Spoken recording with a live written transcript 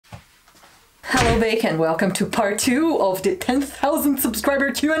Hello Bacon, welcome to part 2 of the 10,000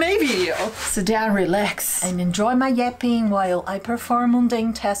 subscriber Q&A video. Sit down, relax, and enjoy my yapping while I perform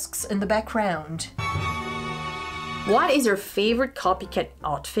mundane tasks in the background. What is your favorite copycat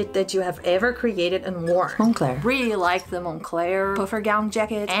outfit that you have ever created and worn? Moncler. Really like the Moncler puffer gown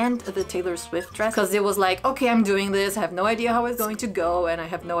jacket and the Taylor Swift dress, because it was like, okay, I'm doing this, I have no idea how it's going to go, and I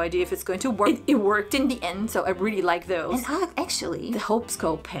have no idea if it's going to work. It worked in the end, so I really like those. And actually, the Hope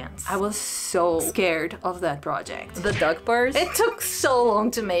Scope pants. I was so scared of that project. The duck purse. It took so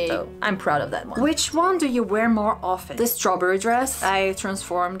long to make, so I'm proud of that one. Which one do you wear more often? The strawberry dress. I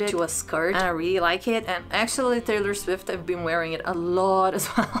transformed it to a skirt, and I really like it, and actually Taylor Swift, I've been wearing it a lot as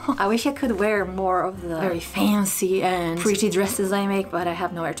well. I wish I could wear more of the very fancy and pretty dresses I make, but I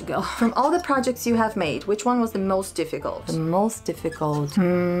have nowhere to go. From all the projects you have made, which one was the most difficult? The most difficult?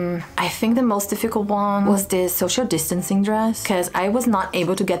 I think the most difficult one was this social distancing dress, because I was not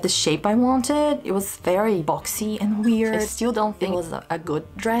able to get the shape I wanted. It was very boxy and weird. I still don't think it was a good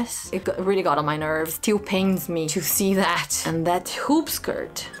dress. It really got on my nerves. Still pains me to see that. And that hoop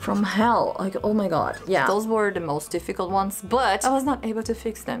skirt from hell, like, oh my god. Yeah, those were the most difficult ones, but I was not able to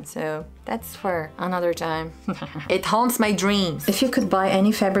fix them, so that's for another time. It haunts my dreams. If you could buy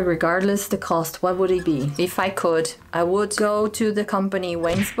any fabric regardless the cost, what would it be? If I could, I would go to the company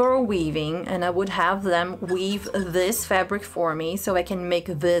Waynesboro Weaving and I would have them weave this fabric for me so I can make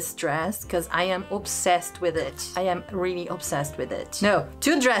this dress, because I am obsessed with it. I am really obsessed with it. No,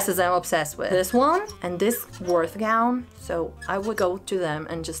 two dresses I'm obsessed with. This one and this Worth gown. So I would go to them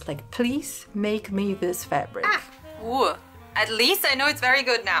and just like, please make me this fabric. Ooh, at least I know it's very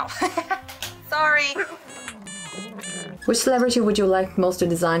good now. Sorry. Which celebrity would you like most to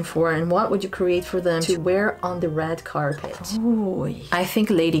design for, and what would you create for them to wear on the red carpet? Ooh, I think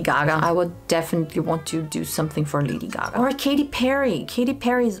Lady Gaga. I would definitely want to do something for Lady Gaga. Or Katy Perry. Katy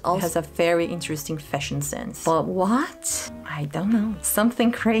Perry also has a very interesting fashion sense. But what? I don't know.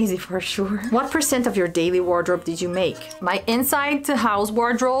 Something crazy for sure. What % of your daily wardrobe did you make? My inside to house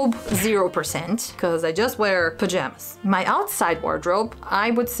wardrobe, 0%, because I just wear pajamas. My outside wardrobe, I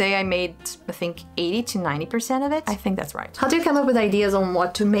would say I made, I think, 80 to 90% of it. I think that's right. How do you come up with ideas on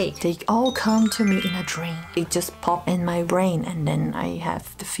what to make? They all come to me in a dream. They just pop in my brain and then I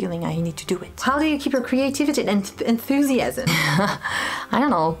have the feeling I need to do it. How do you keep your creativity and enthusiasm? I don't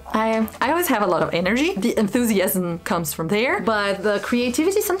know. I always have a lot of energy. The enthusiasm comes from there, but the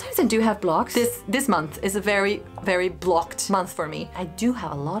creativity, sometimes I do have blocks. This month is a very blocked month for me. I do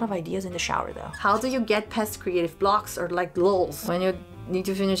have a lot of ideas in the shower though. How do you get past creative blocks or like lulls when you need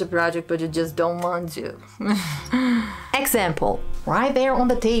to finish a project but you just don't want to? Example, right there on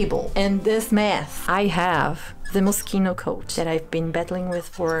the table in this mess, I have the Moschino coat that I've been battling with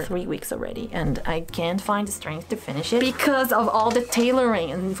for 3 weeks already, and I can't find the strength to finish it because of all the tailoring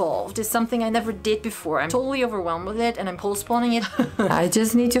involved. It's something I never did before. I'm totally overwhelmed with it and I'm postponing it. I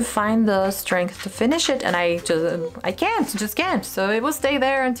just need to find the strength to finish it, and I just can't. So it will stay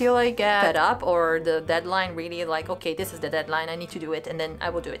there until I get fed up or the deadline really like, okay, this is the deadline, I need to do it, and then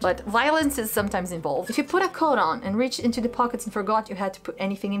I will do it. But violence is sometimes involved. If you put a coat on and reached into the pockets and forgot you had to put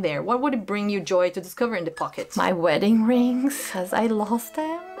anything in there, what would it bring you joy to discover in the pockets? My wedding rings, because I lost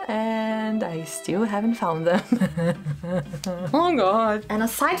them and I still haven't found them. Oh god. And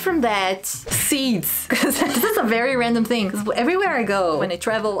aside from that, seeds, because this is a very random thing, because everywhere I go, when I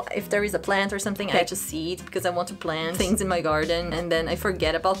travel, if there is a plant or something, I catch a seed because I want to plant things in my garden, and then I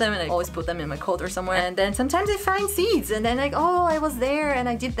forget about them and I always put them in my coat or somewhere, and then sometimes I find seeds and then like, oh, I was there and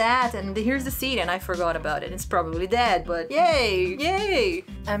I did that and here's the seed and I forgot about it. It's probably dead, but yay.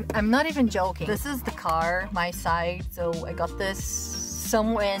 I'm not even joking. This is the car, my side, so I got this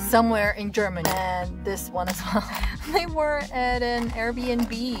somewhere in Germany, and this one as well. They were at an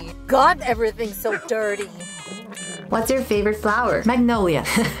Airbnb. God, everything's so dirty. What's your favorite flower? Magnolia.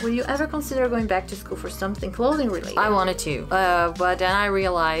 Will you ever consider going back to school for something clothing related? I wanted to, but then I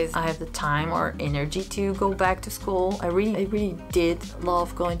realized I have the time or energy to go back to school. I really did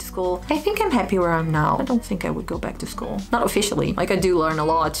love going to school. I think I'm happy where I'm now. I don't think I would go back to school. Not officially. Like, I do learn a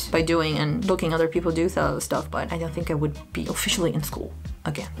lot by doing and looking other people do stuff, but I don't think I would be officially in school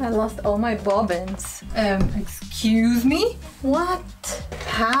again. I lost all my bobbins. Excuse me? What?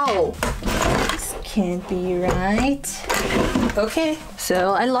 How? This can't be right. Okay,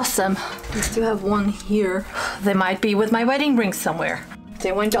 so I lost them. I still have one here. They might be with my wedding ring somewhere.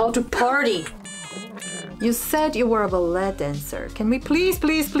 They went out to party. You said you were a ballet dancer. Can we please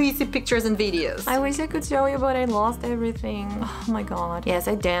see pictures and videos? I wish I could show you, but I lost everything. Oh my god. Yes,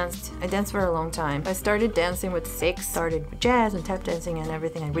 I danced. I danced for a long time. I started dancing with 6, started with jazz and tap dancing and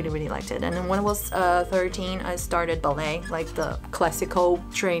everything. I really liked it. And then when I was 13, I started ballet, like the classical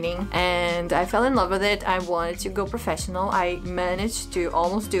training, and I fell in love with it. I wanted to go professional. I managed to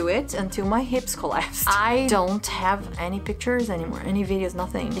almost do it until my hips collapsed. I don't have any pictures anymore, any videos,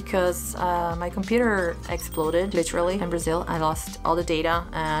 nothing, because my computer exploded, literally, in Brazil. I lost all the data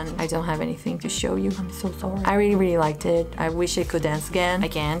and I don't have anything to show you. I'm so sorry. I really liked it. I wish I could dance again. I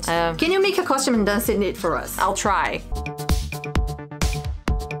can't. Can you make a costume and dance in it for us? I'll try.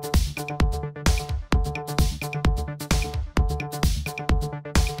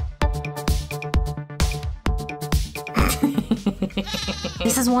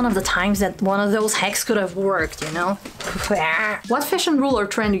 This is one of the times that one of those hacks could have worked, you know? What fashion rule or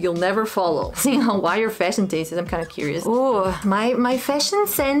trend you'll never follow? Seeing how wide your fashion taste is, I'm kind of curious. Oh, my fashion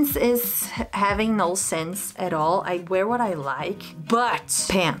sense is having no sense at all. I wear what I like, but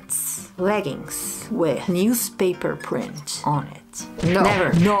pants, leggings with newspaper print on it. No.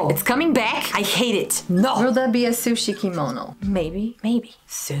 Never. No. It's coming back. I hate it. No. Will that be a sushi kimono? Maybe.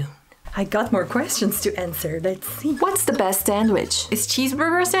 Soon. I got more questions to answer. Let's see. What's the best sandwich? Is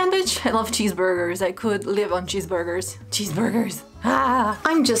cheeseburger a sandwich? I love cheeseburgers. I could live on cheeseburgers. Cheeseburgers.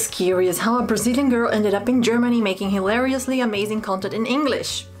 I'm just curious how a Brazilian girl ended up in Germany making hilariously amazing content in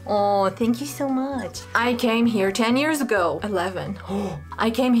English. Oh, thank you so much. I came here 10 years ago. 11.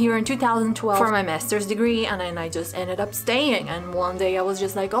 I came here in 2012 for my master's degree, and then I just ended up staying. And one day I was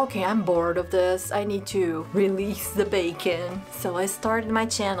just like, okay, I'm bored of this. I need to release the bacon. So I started my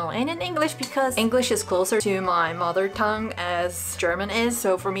channel, and in English, because English is closer to my mother tongue as German is.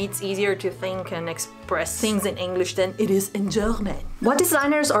 So for me, it's easier to think and express things in English than it is in German. What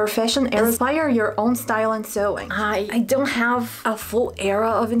designers or fashion eras inspire your own style and sewing? I don't have a full era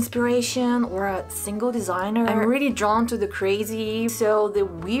of inspiration or a single designer. I'm really drawn to the crazy, so the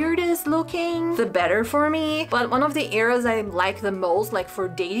weirdest looking, the better for me. But one of the eras I like the most, like for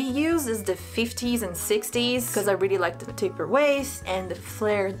daily use, is the 50s and 60s, because I really like the taper waist and the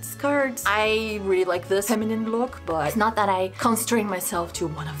flared skirts. I really like this feminine look, but it's not that I constrain myself to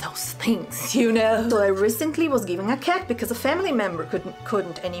one of those things, you know? So I recently was giving a cat because a family member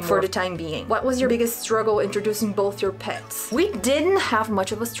couldn't anymore for the time being. What was your biggest struggle introducing both your pets? We didn't have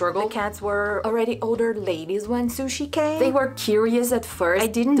much of a struggle. The cats were already older ladies when Sushi came. They were curious at first. I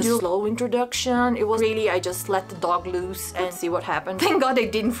didn't do a slow introduction. It was really, I just let the dog loose and see what happened. Thank God they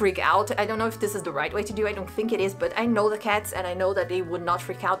didn't freak out. I don't know if this is the right way to do. I don't think it is, but I know the cats and I know that they would not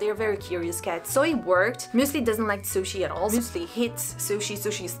freak out. They are very curious cats. So it worked. Muesli doesn't like Sushi at all. Muesli hits Sushi.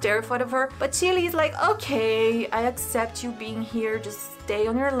 Sushi is terrified of her. But Chili is like, okay, I accept you being here. Just stay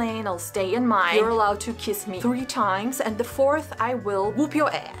on your lane, I'll stay in mine. You're allowed to kiss me 3 times, and the 4th I will whoop your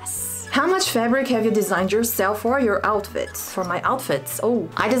ass. How much fabric have you designed yourself for your outfits? For my outfits? Oh,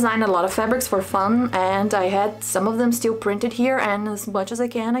 I designed a lot of fabrics for fun, and I had some of them still printed here, and as much as I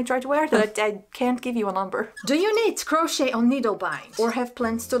can, I try to wear them. But I can't give you a number. Do you knit, crochet, or needlebind? Or have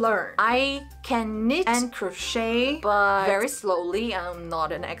plans to learn? I can knit and crochet, but very slowly. I'm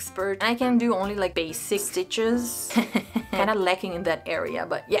not an expert. I can do only like basic stitches. Kind of lacking in that area,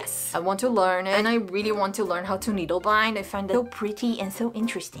 but yes, I want to learn it, and I really want to learn how to needlebind. I find it so pretty and so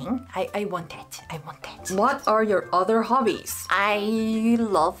interesting. I want that. I want that. What are your other hobbies? I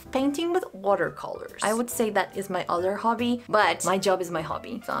love painting with watercolors. I would say that is my other hobby, but my job is my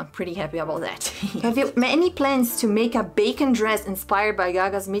hobby, so I'm pretty happy about that. Have you any plans to make a bacon dress inspired by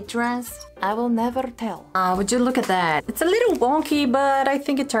Gaga's mid-dress? I will never tell. Would you look at that? It's a little wonky, but I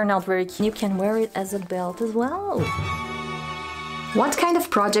think it turned out very cute. You can wear it as a belt as well. What kind of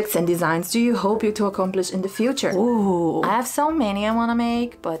projects and designs do you hope you to accomplish in the future? Ooh, I have so many I want to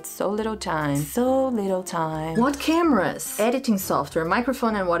make, but so little time. So little time. What cameras, editing software,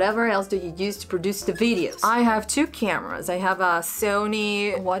 microphone, and whatever else do you use to produce the videos? I have 2 cameras. I have a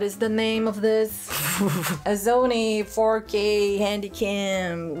Sony, what is the name of this? A Sony 4K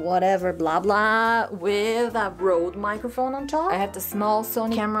Handycam, whatever, blah blah, with a Rode microphone on top. I have the small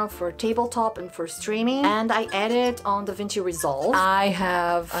Sony camera for tabletop and for streaming, and I edit on DaVinci Resolve. I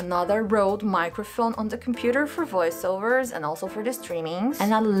have another Rode microphone on the computer for voiceovers and also for the streamings,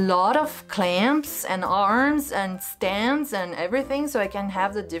 and a lot of clamps and arms and stands and everything, so I can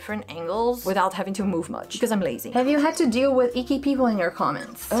have the different angles without having to move much because I'm lazy. Have you had to deal with icky people in your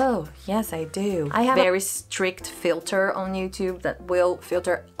comments? Oh, yes, I do. I have a very strict filter on YouTube that will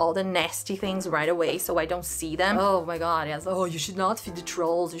filter all the nasty things right away so I don't see them. Oh my god, yes. Oh, you should not feed the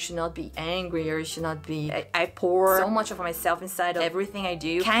trolls, you should not be angry, or you should not be... I pour so much of myself inside side of everything I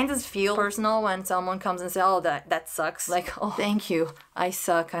do. Kind of feel personal when someone comes and says, oh, that sucks. Like, oh, thank you. I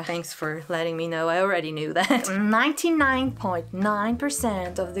suck. Thanks for letting me know. I already knew that.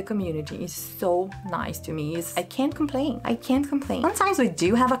 99.9% of the community is so nice to me. I can't complain. I can't complain. Sometimes we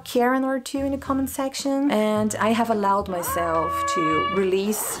do have a Karen or two in the comment section, and I have allowed myself to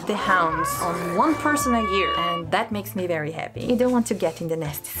release the hounds on one person a year, and that makes me very happy. You don't want to get in the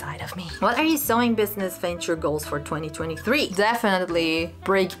nasty side of me. What are your sewing business venture goals for 2023? Definitely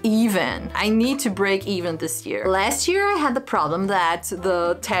break even. I need to break even this year. Last year I had the problem that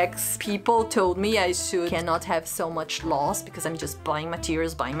the tax people told me I cannot have so much loss because I'm just buying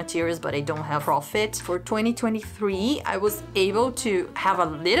materials, but I don't have profit. For 2023, I was able to have a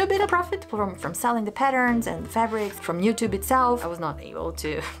little bit of profit from selling the patterns and the fabrics from YouTube itself. I was not able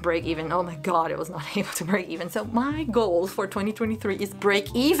to break even. Oh my god, I was not able to break even. So my goal for 2023 is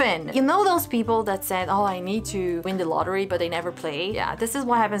break even. You know those people that said, oh, I need to win the lottery, but they never play? Yeah, this is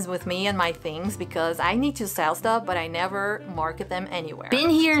what happens with me and my things, because I need to sell stuff, but I never market them anywhere. Been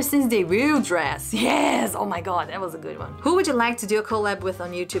here since the Scribble Dress. Yes! Oh my god, that was a good one. Who would you like to do a collab with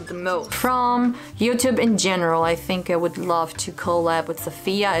on YouTube the most? From YouTube in general, I think I would love to collab with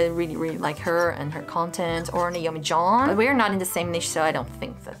Sophia. I really like her and her content, or Naomi John. But we're not in the same niche, so I don't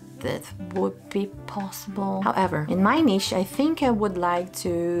think that would be possible. However, in my niche, I think I would like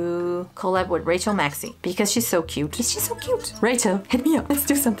to collab with Rachel Maxey because she's so cute. She's so cute. Rachel, hit me up. Let's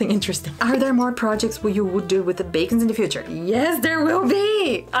do something interesting. Are there more projects you would do with the bacons in the future? Yes, there will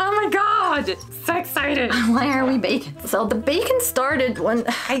be. Oh my god, so excited. Why are we bacon? So the bacon started when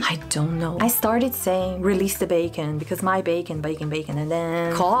I don't know. I started saying release the bacon because my bacon, and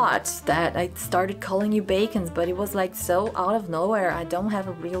then caught that I started calling you bacons, but it was like so out of nowhere. I don't have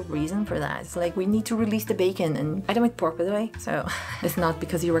a real reason for that. It's like we need to release the bacon, and I don't eat pork, by the way, so it's not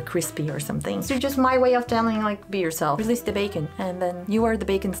because you were crispy or something. It's just my way of telling, like, be yourself. Release the bacon, and then you are the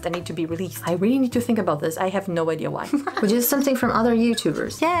bacons that need to be released. I really need to think about this. I have no idea why. Which is something from other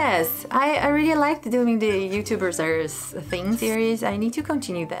YouTubers. Yes, I really liked doing the YouTubers thing series. I need to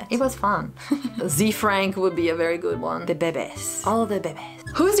continue that. It was fun. Z Frank would be a very good one. The bebes. All the bebes.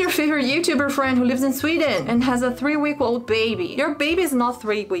 Who's your favorite YouTuber friend who lives in Sweden and has a 3-week-old baby? Your baby is not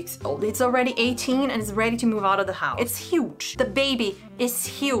 3 weeks old. It's already 18 and it's ready to move out of the house. It's huge. The baby is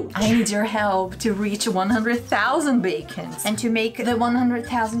huge. I need your help to reach 100,000 bacons and to make the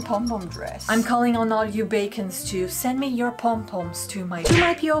 100,000 Pom-Pom Dress. I'm calling on all you bacons to send me your pom-poms to my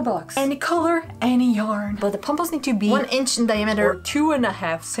PO box. Any color, any yarn. But the pom-poms need to be 1 inch in diameter or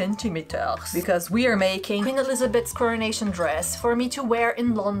 2.5 centimeters, because we are making Queen Elizabeth's coronation dress for me to wear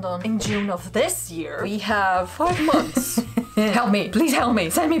in London in June of this year. We have 5 months. Help me, please help me.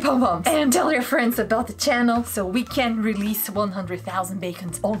 Send me pom-poms. And tell your friends about the channel so we can release 100,000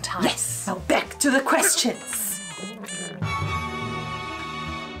 bacons on time. Yes. Now back to the questions.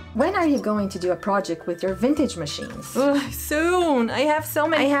 When are you going to do a project with your vintage machines? Soon! I have so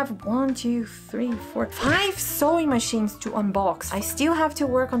many. I have 1, 2, 3, 4, 5 sewing machines to unbox. I still have to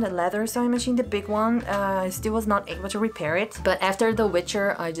work on the leather sewing machine, the big one. I still was not able to repair it. But after The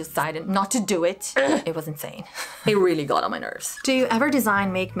Witcher, I decided not to do it. It was insane. It really got on my nerves. Do you ever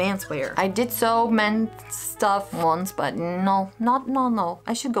make menswear? I did sew men's stuff once, but no.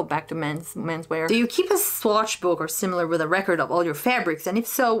 I should go back to menswear. Do you keep a swatch book or similar with a record of all your fabrics? And if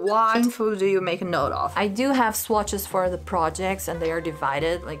so, what info do you make a note of? I do have swatches for the projects, and they are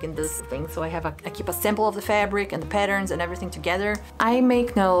divided like in this thing. So I keep a sample of the fabric and the patterns and everything together. I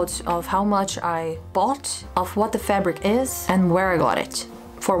make notes of how much I bought, of what the fabric is, and where I got it.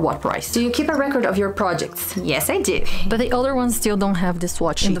 For what price? Do you keep a record of your projects? Yes, I do. But the other ones still don't have the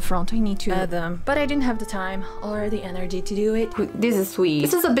swatch in the front. I need to add them. But I didn't have the time or the energy to do it. This is sweet.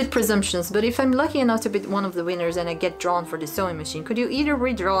 This is a bit presumptuous, but if I'm lucky enough to be one of the winners and I get drawn for the sewing machine, could you either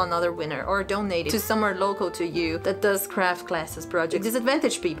redraw another winner or donate it to somewhere local to you that does craft classes projects?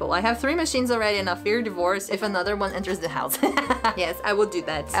 Disadvantaged people. I have 3 machines already and I fear divorce if another one enters the house. Yes, I will do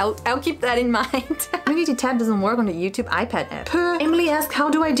that. I'll keep that in mind. Unity tab doesn't work on the YouTube iPad app. Emily asked,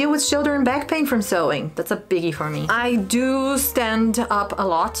 how do I deal with shoulder and back pain from sewing? That's a biggie for me. I do stand up a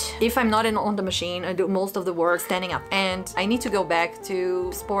lot. If I'm not on the machine, I do most of the work standing up. And I need to go back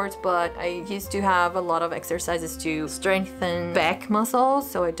to sports, but I used to have a lot of exercises to strengthen back muscles,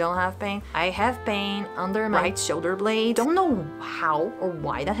 so I don't have pain. I have pain under my right shoulder blade. Don't know how or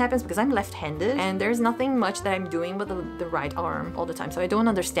why that happens because I'm left-handed and there's nothing much that I'm doing with the right arm all the time, so I don't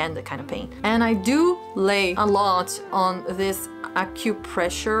understand the kind of pain. And I do lay a lot on this acupressure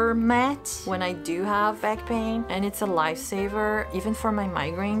pressure mat when I do have back pain, and it's a lifesaver. Even for my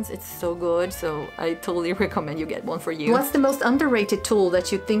migraines, it's so good, so I totally recommend you get one for you. What's the most underrated tool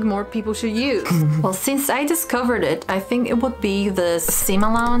that you think more people should use? Well, since I discovered it, I think it would be the seam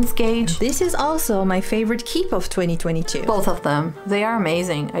allowance gauge. This is also my favorite keep of 2022. Both of them. They are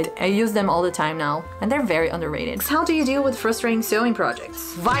amazing. I use them all the time now, and they're very underrated. How do you deal with frustrating sewing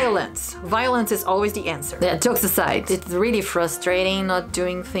projects? Violence. Violence is always the answer. Yeah, jokes aside, it's really frustrating not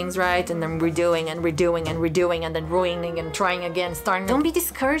doing things right and then redoing and redoing and redoing and then ruining and trying again, starting. Don't be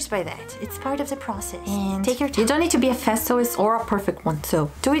discouraged by that. It's part of the process. And take your time. You don't need to be a fast sewist or a perfect one, so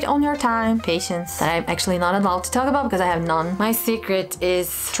do it on your time. Patience, that I'm actually not allowed to talk about because I have none. My secret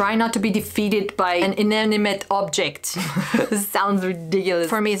is try not to be defeated by an inanimate object. This sounds ridiculous.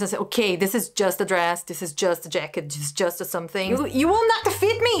 For me, it's just, okay, this is just a dress, this is just a jacket, this is just a something. You will not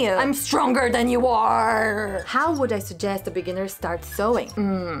defeat me! I'm stronger than you are! How would I suggest a beginner start sewing?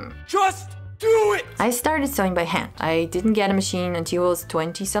 Just do it! I started sewing by hand. I didn't get a machine until I was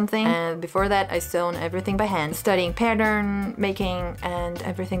 20 something, and before that I sewn everything by hand, studying pattern making and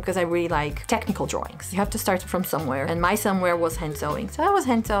everything because I really like technical drawings. You have to start from somewhere, and my somewhere was hand sewing. So I was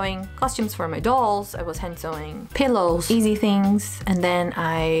hand sewing costumes for my dolls, I was hand sewing pillows, easy things, and then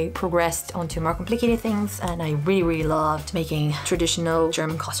I progressed onto more complicated things, and I really loved making traditional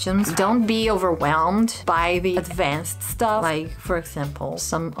German costumes. Don't be overwhelmed by the advanced stuff, like for example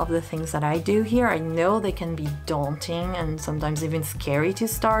some of the things that I do here. I know they can be daunting and sometimes even scary to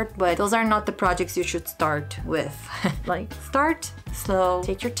start, but those are not the projects you should start with. Like, start slow,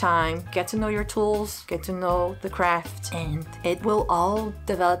 take your time, get to know your tools, get to know the craft, and it will all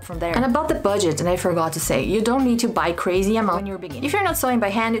develop from there. And about the budget, and I forgot to say, you don't need to buy crazy amounts when you're beginning. If you're not sewing by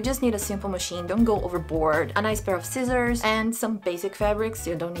hand, you just need a simple machine. Don't go overboard. A nice pair of scissors and some basic fabrics.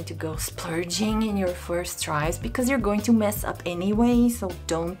 You don't need to go splurging in your first tries because you're going to mess up anyway, so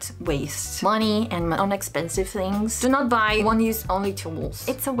don't waste money and on expensive things. Do not buy one-use only tools.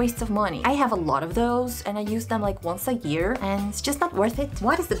 It's a waste of money. I have a lot of those and I use them like once a year, and it's just not worth it.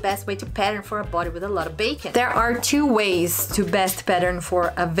 What is the best way to pattern for a body with a lot of bacon? There are two ways to best pattern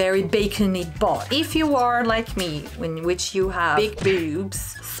for a very bacony body. If you are like me, in which you have big boobs,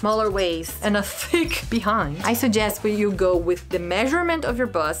 smaller waist, and a thick behind, I suggest you go with the measurement of your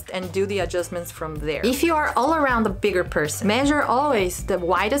bust and do the adjustments from there. If you are all around a bigger person, measure always the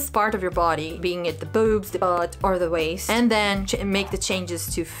widest part of your body, being it the boobs, the butt, or the waist, and then make the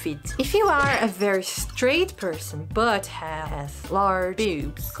changes to fit. If you are a very straight person but has large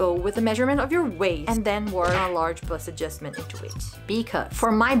boobs, go with the measurement of your waist and then work a large bust adjustment into it. Because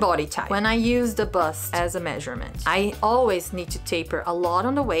for my body type, when I use the bust as a measurement, I always need to taper a lot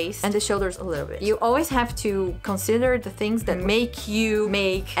on the waist and the shoulders a little bit. You always have to consider the things that make you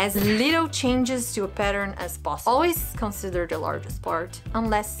make as little changes to a pattern as possible. Always consider the largest part,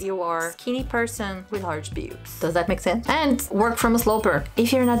 unless you are a skinny person with large boobs. Does that make sense? And work from a sloper.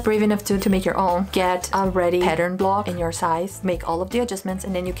 If you're not brave enough to make your own, get a ready pattern block in your size, make all of the adjustments,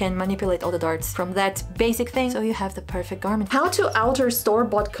 and then you can manipulate all the darts from that basic thing so you have the perfect garment. How to alter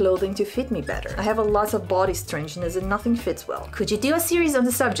store-bought clothing to fit me better? I have a lot of body strangeness and nothing fits well. Could you do a series on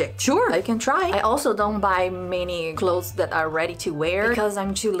the subject? Sure, I can try. I also don't buy many clothes that are ready to wear because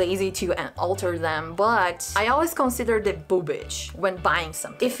I'm too lazy to alter them, but I always consider the boobage when buying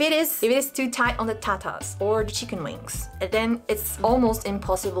something. If it is too tight on the tatas or the chicken wings, then it's almost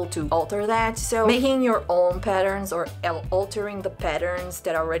impossible to alter that. So making your own patterns or altering the patterns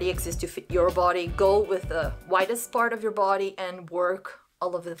that already exist to fit your body, go with the widest part of your body and work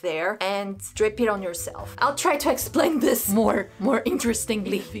all of it there and strip it on yourself. I'll try to explain this more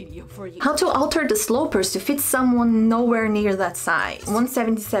interestingly in video for you. How to alter the slopers to fit someone nowhere near that size.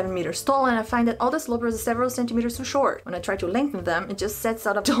 177 meters tall, and I find that all the slopers are several centimeters too short. When I try to lengthen them, it just sets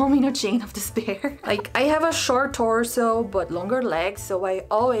out a domino chain of despair. Like, I have a short torso but longer legs, so I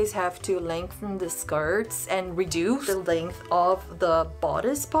always have to lengthen the skirts and reduce the length of the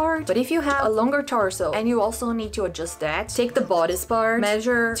bodice part. But if you have a longer torso and you also need to adjust that, take the bodice part,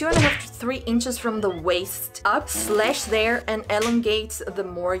 measure 2.5 to 3 inches from the waist up, slash there, and elongate the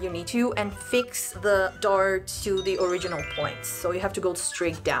more you need to, and fix the dart to the original point. So you have to go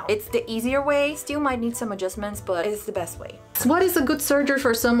straight down. It's the easier way, still might need some adjustments, but it's the best way. So what is a good serger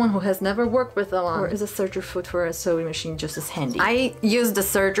for someone who has never worked with one? Or is a serger foot for a sewing machine just as handy? I used the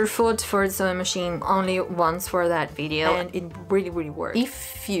serger foot for the sewing machine only once for that video, and it really worked.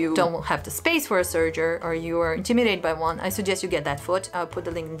 If you don't have the space for a serger or you are intimidated by one, I suggest you get that foot. I'll put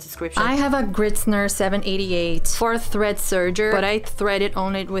the link in the description. I have a Gritzner 788 4-thread serger, but I threaded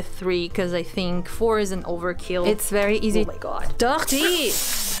on it with 3 because I think 4 is an overkill. It's very easy. Oh my god. Dirty!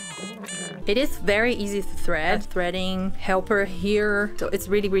 It is very easy to thread. Threading helper here, so it's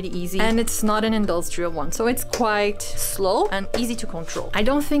really easy. And it's not an industrial one, so it's quite slow and easy to control. I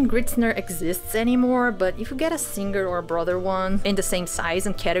don't think Gritzner exists anymore, but if you get a Singer or a Brother one in the same size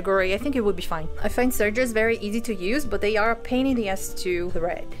and category, I think it would be fine. I find sergers very easy to use, but they are a pain in the ass to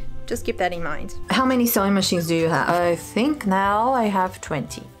thread. Just keep that in mind. How many sewing machines do you have? I think now I have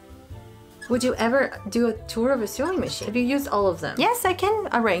 20. Would you ever do a tour of a sewing machine? Have you used all of them? Yes, I can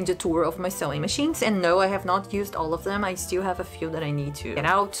arrange a tour of my sewing machines. And no, I have not used all of them. I still have a few that I need to get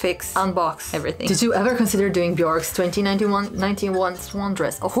out, fix, unbox, everything. Did you ever consider doing Bjork's 2091 swan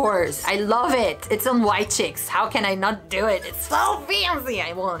dress? Of course, I love it. It's on White Chicks. How can I not do it? It's so fancy,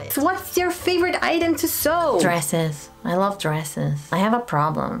 I want it. So what's your favorite item to sew? Dresses. I love dresses. I have a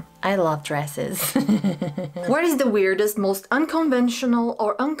problem. I love dresses. What is the weirdest, most unconventional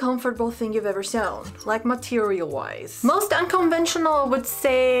or uncomfortable thing you've ever sewn? Like material-wise. Most unconventional, I would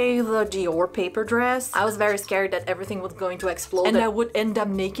say the Dior paper dress. I was very scared that everything was going to explode and I would end up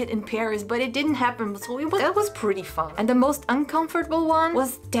naked in Paris, but it didn't happen, so that was pretty fun. And the most uncomfortable one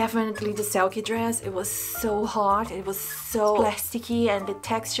was definitely the Selkie dress. It was so hot, it was so plasticky, and the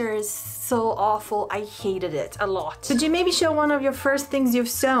texture is so awful. I hated it a lot. Could you maybe show one of your first things you've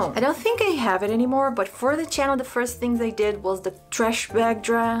sewn? I don't think I have it anymore, but for the channel, the first things I did was the trash bag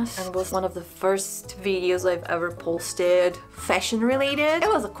dress, and it was one of the first videos I've ever posted fashion related. It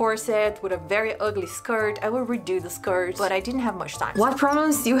was a corset with a very ugly skirt. I will redo the skirt, but I didn't have much time. What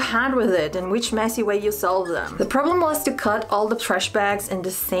problems you had with it and which messy way you solved them? The problem was to cut all the trash bags in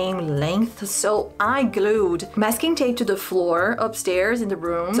the same length, so I glued masking tape to the floor upstairs in the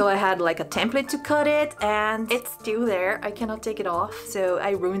room, so I had like a template to cut it, and it's still there. I cannot take it off, so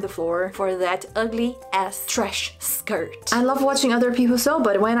I ruined the floor for that ugly ass trash skirt. I love watching other people sew,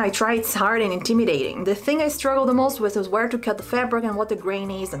 but when I try, it's hard and intimidating. The thing I struggle the most with is where to cut the fabric and what the grain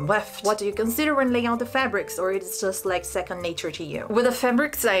is and weft. What do you consider when laying out the fabrics, or it's just like second nature to you? With the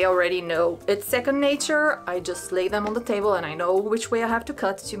fabrics, I already know it's second nature. I just lay them on the table and I know which way I have to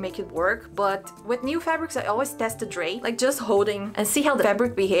cut to make it work. But with new fabrics, I always test the drape, like just holding and see how the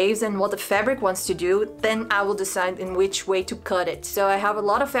fabric behaves and what the fabric wants to do. Then I will decide in which way to cut it. So I have a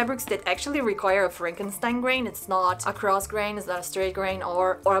lot of fabrics that actually require a Frankenstein grain. It's not a cross grain, it's not a straight grain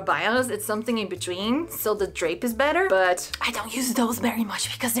or a bias. It's something in between, so the drape is better, but I don't use those very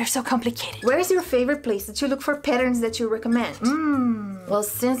much because they're so complicated. Where is your favorite place that you look for patterns that you recommend? Well,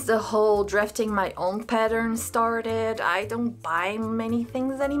 since the whole drafting my own pattern started, I don't buy many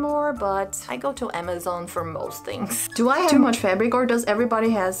things anymore, but I go to Amazon for most things. Do I have too much fabric, or does everybody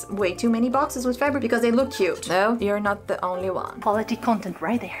has way too many boxes with fabric because they look cute? No, you're not the only one. Quality content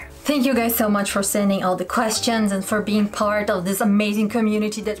right there. Thank you guys so much for sending all the questions and for being part of this amazing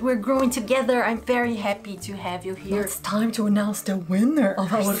community that we're growing together. I'm very happy to have you here. It's time to announce the winner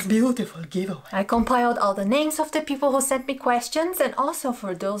of our beautiful giveaway. I compiled all the names of the people who sent me questions, and also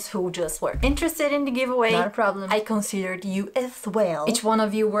for those who just were interested in the giveaway. Not a problem. I considered you as well. Each one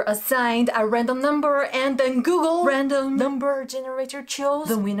of you were assigned a random number, and then Google random number generator chose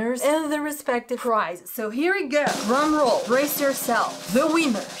the winners and the respective prizes. So here we go. Drum roll. Brace yourself. The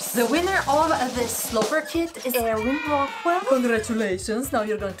winners. The winner of this sloper kit is Erin Rockwell. Congratulations. Now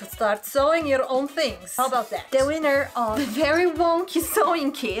you're going to start sewing your own things. How about that? The winner of the very wonky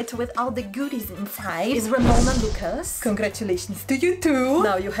sewing kit with all the goodies inside is Ramona Lucas. Congratulations to you too.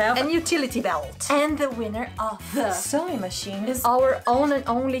 Now you have a utility belt. And the winner of the sewing machine is our own and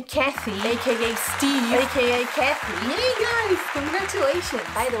only Kathy, aka Steve, aka Kathy. Yay guys, congratulations.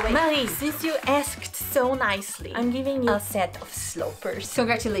 By the way, Marie, since you asked so nicely, I'm giving you a set of slopers.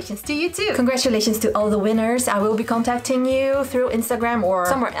 Congratulations to you too. Congratulations to all the winners. I will be contacting you through Instagram or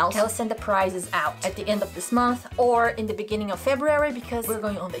somewhere else. I'll send the prizes out at the end of this month or in the beginning of February, because we're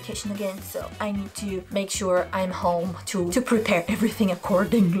going on vacation again, so I need to make sure I'm home to prepare everything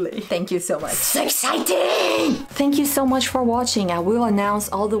accordingly. Thank you so much. So exciting! Thank you so much for watching. I will announce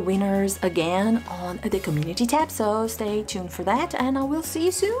all the winners again on the community tab, so stay tuned for that, and I will see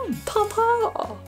you soon. Ta-ta!